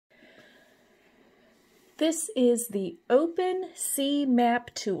This is the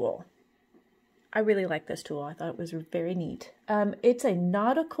OpenSeaMap tool. I really like this tool. I thought it was very neat. It's a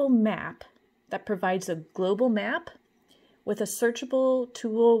nautical map that provides a global map with a searchable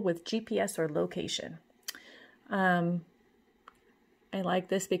tool with GPS or location. I like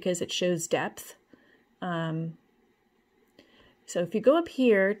this because it shows depth. So if you go up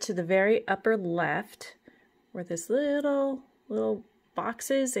here to the very upper left, where this little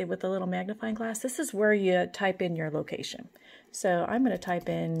box is with a little magnifying glass, this is where you type in your location. So I'm going to type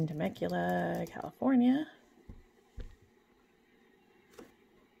in Temecula, California.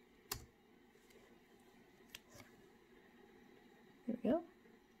 Here we go.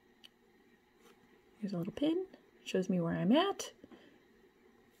 Here's a little pin. Shows me where I'm at.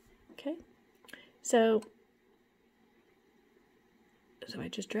 Okay. So I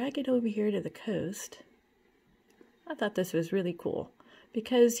just drag it over here to the coast. I thought this was really cool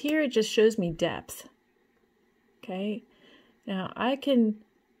because here it just shows me depth. Okay. Now I can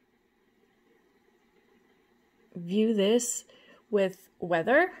view this with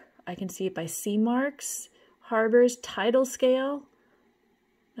weather. I can see it by sea marks, harbors, tidal scale.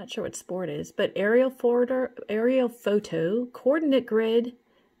 Not sure what sport is, but aerial photo, coordinate grid,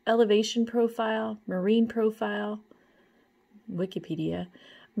 elevation profile, marine profile, Wikipedia,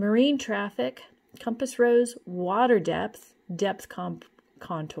 marine traffic, compass rose, water depth,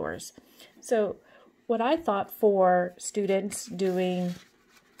 contours. So what I thought for students doing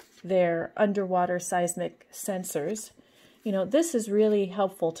their underwater seismic sensors, this is really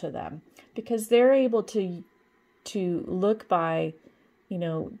helpful to them because they're able to look by,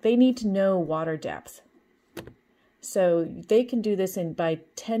 they need to know water depth. So they can do this by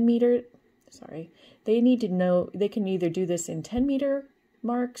 10 meter, they need to know, they can either do this in 10 meter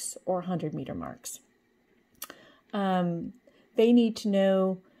marks or 100 meter marks. They need to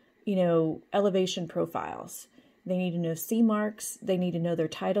know, elevation profiles. They need to know sea marks. They need to know their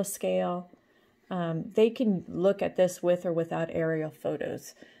tidal scale. They can look at this with or without aerial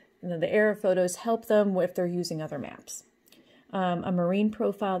photos. The aerial photos help them if they're using other maps. A marine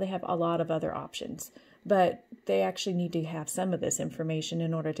profile, they have a lot of other options, but they actually need to have some of this information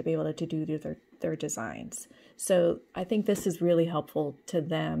in order to be able to do their designs. So I think this is really helpful to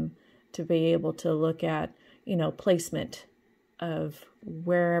them to be able to look at, placement of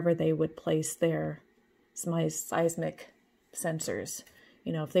wherever they would place their seismic sensors.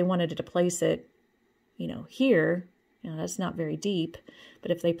 If they wanted to place it, here, that's not very deep, but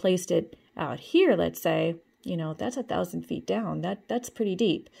if they placed it out here, let's say, that's 1,000 feet down. That's pretty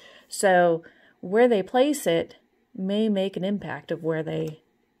deep. So where they place it may make an impact of where they,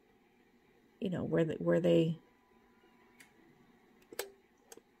 what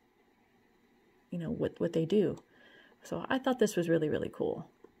they do. So I thought this was really, really cool.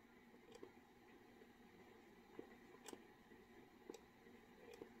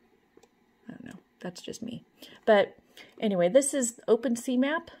 I don't know. That's just me. But anyway, this is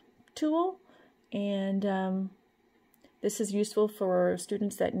OpenSeaMap tool. And this is useful for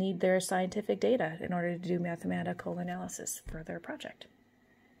students that need their scientific data in order to do mathematical analysis for their project.